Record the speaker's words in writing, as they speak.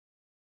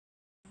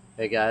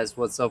Hey guys,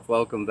 what's up?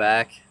 Welcome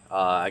back.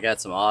 I got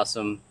some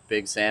awesome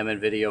big salmon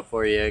video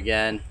for you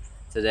again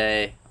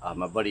today.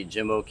 My buddy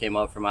Jimbo came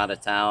up from out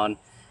of town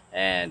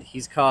and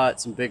he's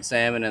caught some big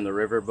salmon in the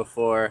river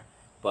before,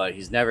 but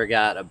he's never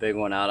got a big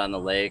one out on the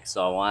lake,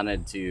 so I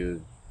wanted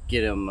to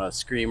get him a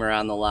screamer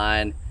on the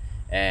line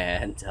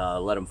and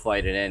let him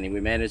fight it in. And we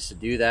managed to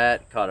do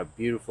that. Caught a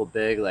beautiful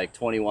big, like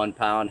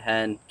 21-pound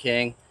hen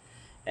king,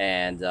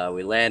 and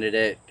we landed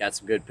it, got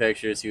some good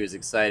pictures. He was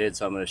excited,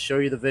 so I'm going to show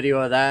you the video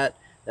of that.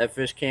 That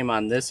fish came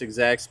on this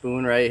exact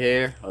spoon right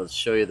here. I'll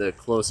show you the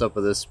close-up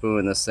of this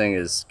spoon. This thing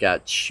has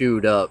got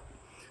chewed up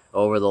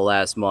over the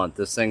last month.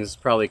 This thing's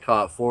probably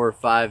caught 4 or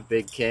 5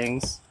 big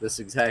kings, this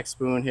exact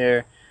spoon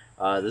here.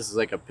 This is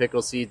like a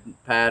pickle seed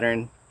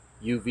pattern,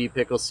 UV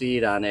pickle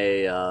seed on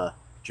a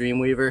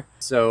Dreamweaver.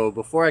 So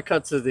before I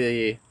cut to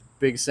the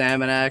big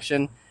salmon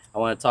action, I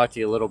want to talk to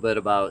you a little bit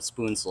about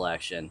spoon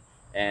selection.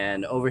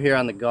 And over here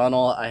on the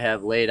gunnel, I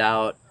have laid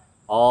out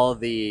all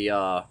the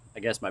I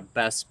guess my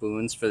best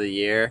spoons for the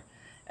year.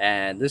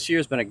 And this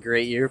year's been a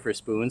great year for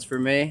spoons for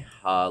me.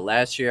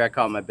 Last year I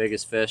caught my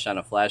biggest fish on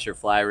a flasher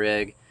fly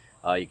rig.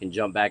 You can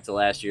jump back to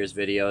last year's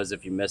videos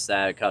if you missed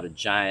that. I caught a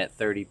giant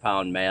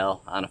 30-pound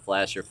male on a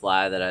flasher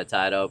fly that I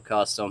tied up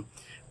custom.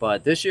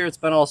 But this year it's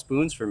been all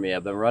spoons for me.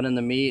 I've been running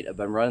the meat, I've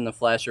been running the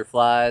flasher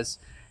flies,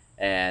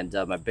 and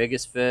my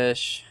biggest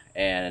fish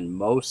and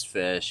most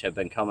fish have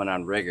been coming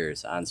on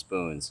riggers on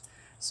spoons.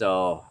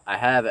 So I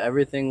have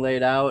everything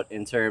laid out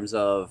in terms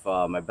of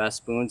my best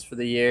spoons for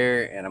the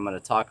year, and I'm going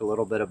to talk a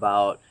little bit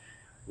about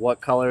what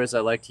colors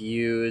I like to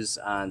use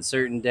on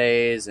certain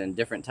days and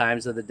different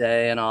times of the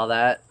day and all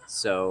that.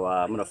 So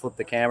I'm going to flip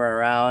the camera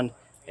around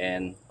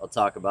and I'll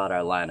talk about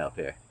our lineup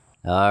here.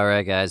 All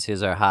right, guys,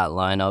 here's our hot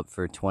lineup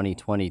for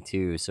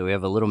 2022. So we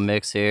have a little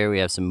mix here. We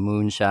have some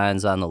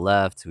moonshines on the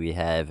left. We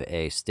have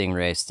a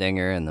stingray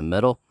stinger in the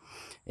middle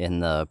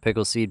in the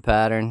pickle seed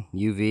pattern,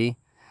 UV.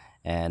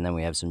 And then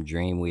we have some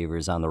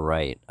Dreamweavers on the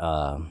right.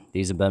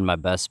 These have been my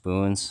best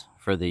spoons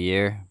for the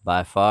year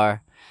by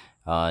far.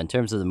 In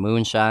terms of the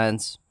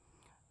moonshines,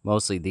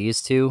 mostly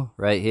these two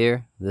right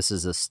here. This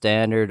is a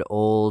standard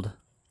old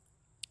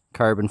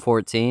carbon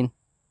 14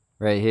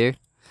 right here.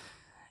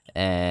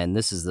 And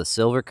this is the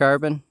silver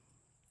carbon.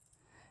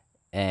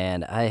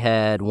 And I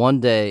had one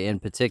day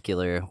in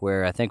particular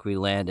where I think we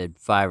landed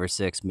 5 or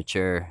 6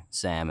 mature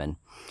salmon.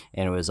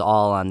 And it was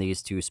all on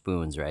these two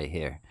spoons right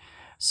here.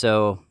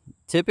 So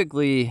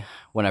typically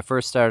when I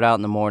first started out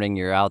in the morning,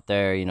 you're out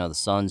there, you know, the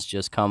sun's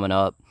just coming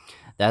up.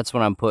 That's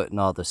when I'm putting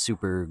all the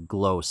super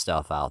glow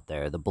stuff out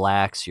there, the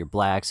blacks, your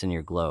blacks and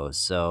your glows.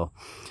 So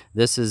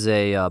this is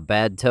a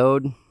bad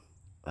toad.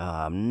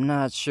 I'm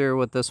not sure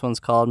what this one's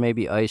called,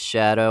 maybe ice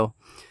shadow.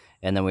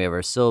 And then we have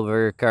our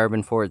silver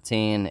carbon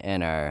 14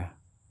 and our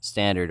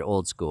standard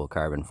old school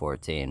carbon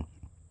 14.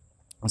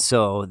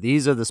 So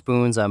these are the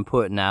spoons I'm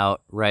putting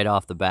out right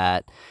off the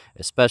bat,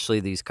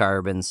 especially these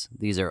carbons.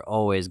 These are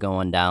always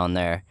going down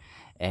there,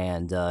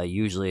 and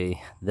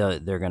usually they're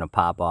going to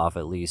pop off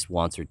at least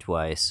once or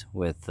twice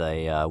with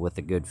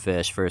a good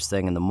fish first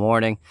thing in the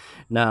morning.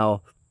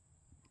 Now,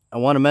 I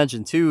want to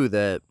mention too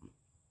that,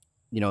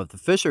 you know, if the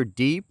fish are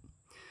deep,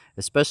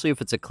 especially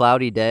if it's a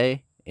cloudy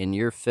day and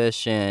you're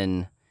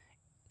fishing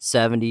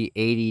 70,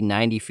 80,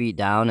 90 feet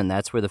down and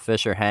that's where the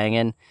fish are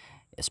hanging,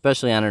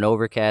 especially on an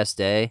overcast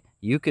day,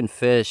 you can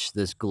fish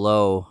this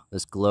glow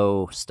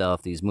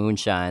stuff, these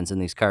moonshines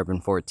and these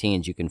carbon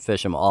 14s. You can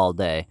fish them all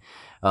day.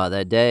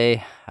 That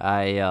day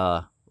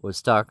I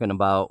was talking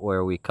about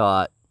where we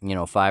caught, you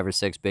know, 5 or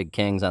 6 big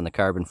kings on the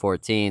carbon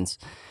 14s.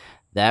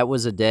 That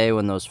was a day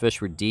when those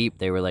fish were deep.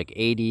 They were like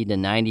 80 to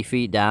 90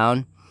 feet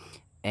down,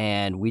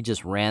 and we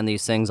just ran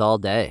these things all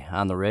day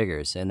on the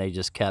riggers, and they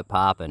just kept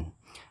popping.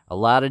 A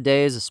lot of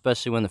days,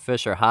 especially when the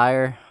fish are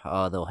higher,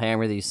 they'll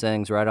hammer these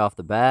things right off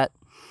the bat.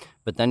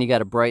 But then you got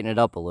to brighten it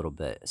up a little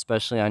bit,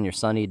 especially on your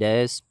sunny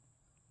days.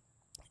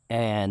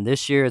 And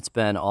this year it's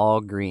been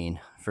all green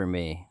for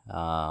me.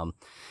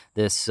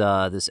 This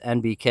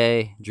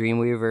NBK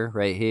Dreamweaver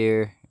right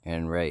here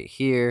and right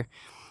here,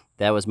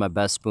 that was my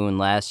best spoon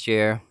last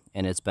year,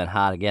 and it's been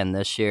hot again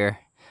this year.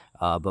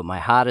 But my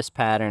hottest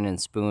pattern in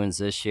spoons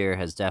this year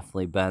has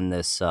definitely been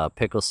this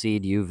pickle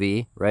seed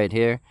UV right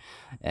here.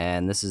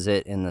 And this is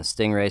it in the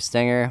stingray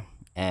stinger,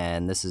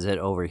 and this is it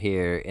over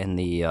here in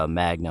the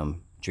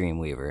Magnum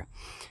Dreamweaver.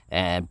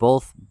 And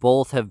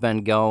both have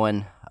been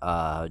going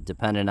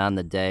depending on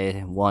the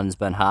day. One's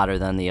been hotter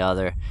than the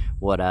other,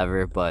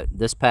 whatever. But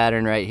this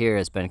pattern right here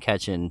has been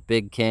catching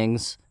big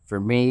kings for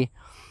me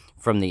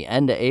from the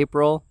end of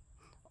April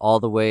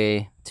all the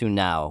way to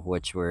now,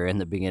 which we're in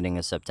the beginning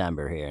of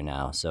September here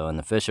now. So, and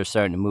the fish are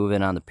starting to move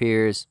in on the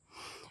piers,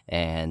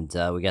 and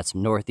we got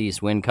some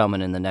northeast wind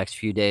coming in the next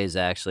few days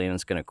actually, and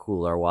it's going to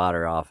cool our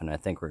water off, and I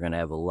think we're going to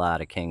have a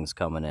lot of kings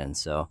coming in.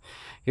 So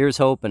here's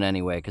hoping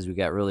anyway, because we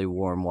got really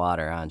warm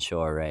water on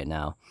shore right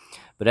now.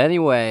 But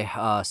anyway,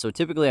 so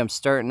typically I'm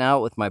starting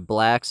out with my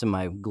blacks and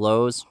my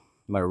glows,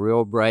 my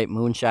real bright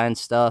moonshine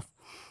stuff.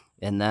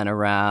 And then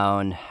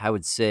around, I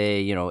would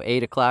say, you know,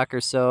 8 o'clock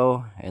or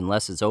so,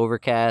 unless it's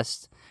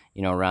overcast,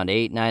 you know, around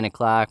 8, 9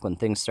 o'clock when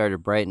things started to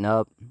brighten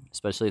up,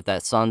 especially if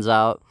that sun's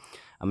out,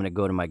 I'm going to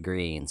go to my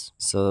greens.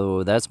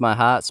 So that's my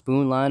hot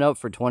spoon lineup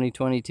for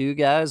 2022,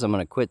 guys. I'm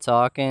going to quit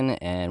talking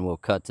and we'll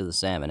cut to the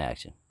salmon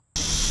action.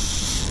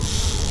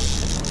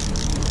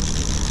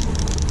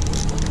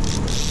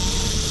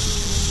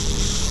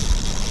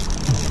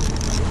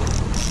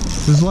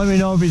 Just let me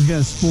know if he's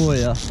going to spool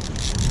you.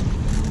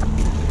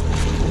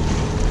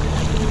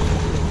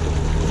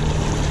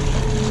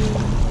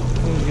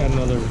 He's got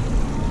another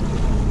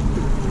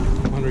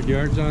 100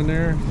 yards on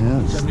there.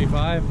 Yeah.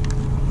 75,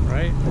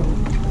 right?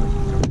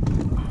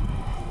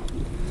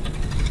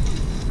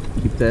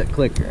 Keep that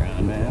clicker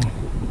on, man.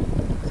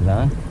 Is it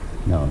on?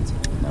 No, it's on.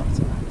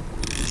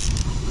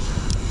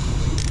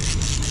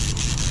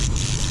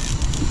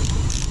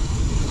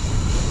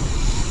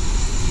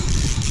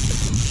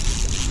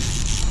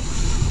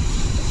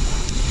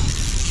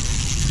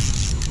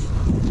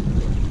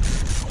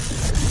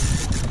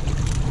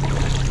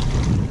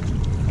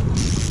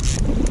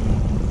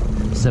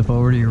 Step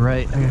over to your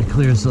right. I gotta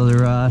clear this other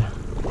rod.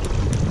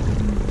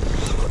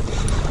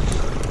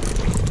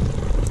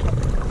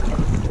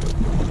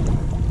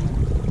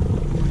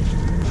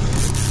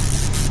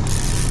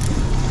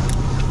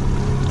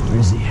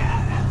 Where's he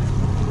at?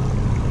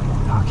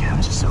 Okay,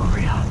 I'm just over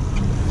here.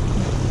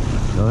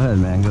 Go ahead,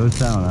 man. Go to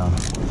town now.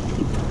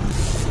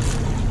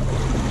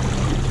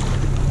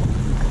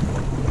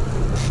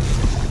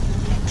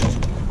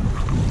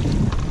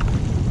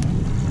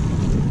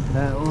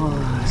 That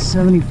was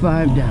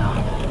 75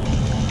 down.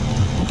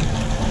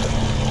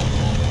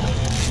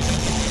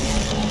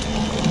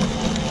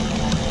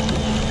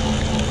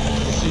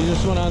 See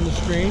this one on the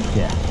screen?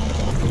 Yeah.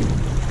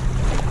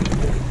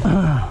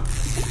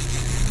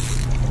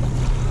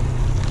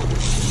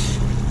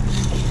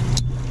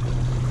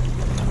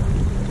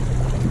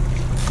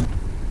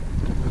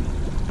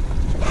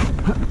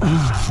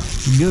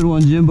 Good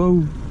one,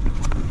 Jimbo.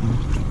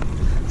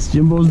 It's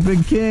Jimbo's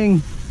big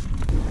king.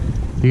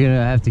 You're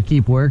gonna have to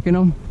keep working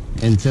them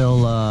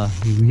until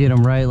you get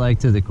them right, like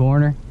to the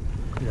corner.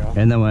 Yeah.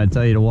 And then when I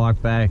tell you to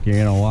walk back, you're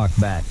gonna walk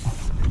back.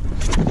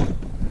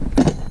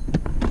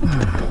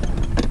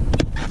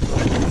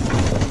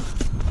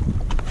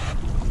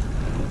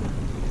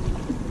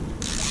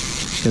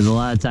 Because a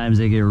lot of times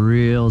they get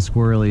real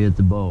squirrely at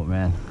the boat,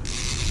 man.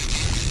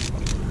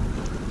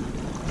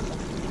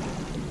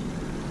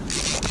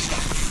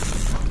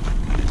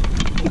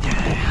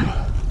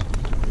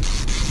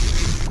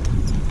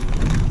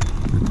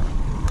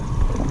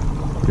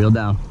 Reel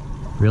down,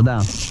 reel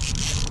down.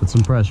 Put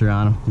some pressure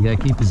on him. You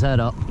gotta keep his head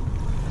up.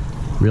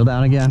 Reel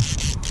down again.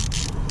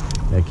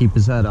 Gotta keep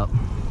his head up.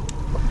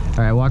 All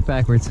right, walk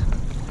backwards.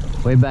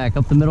 Way back,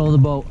 up the middle of the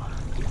boat.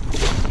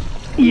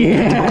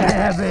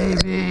 Yeah,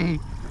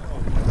 baby.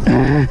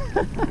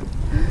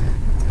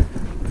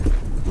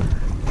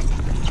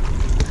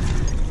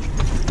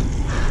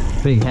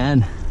 Big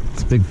hen.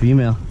 It's a big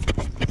female.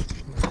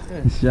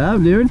 Nice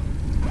job, dude.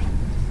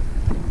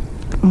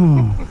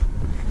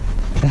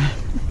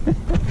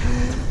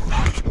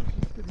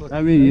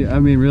 I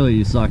mean, really,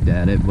 you sucked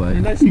at it, but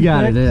you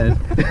got it in.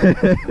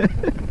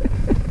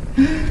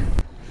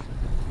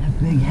 That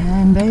big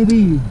hen,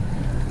 baby.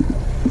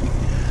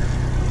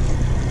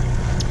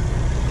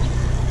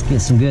 Get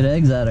some good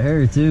eggs out of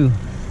her too.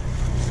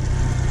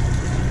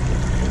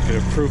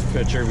 Get a proof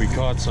picture we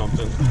caught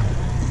something.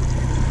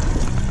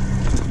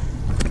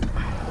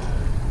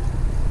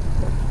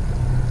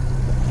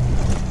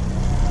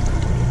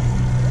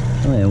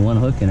 Only had one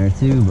hook in her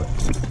too, but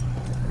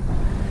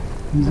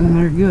he's in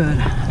there good.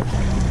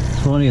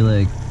 It's funny,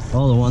 like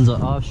all the ones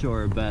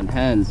offshore have been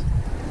hens.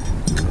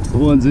 The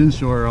ones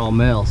inshore are all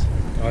males.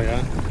 Oh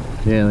yeah?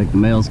 Yeah, like the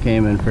males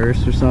came in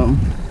first or something.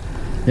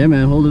 Yeah,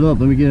 man, hold it up.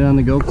 Let me get it on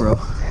the GoPro.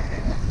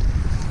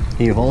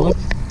 Can you hold it?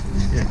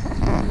 Yeah.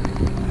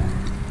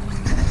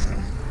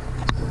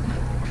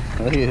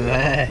 Look at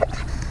that.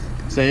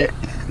 Say it.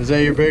 Is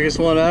that your biggest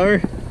one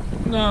ever?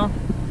 No.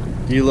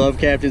 Do you love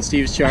Captain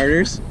Steve's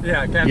charters?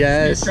 Yeah, Captain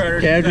yes, Steve's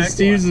charters. Captain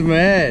Steve's the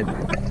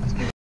man.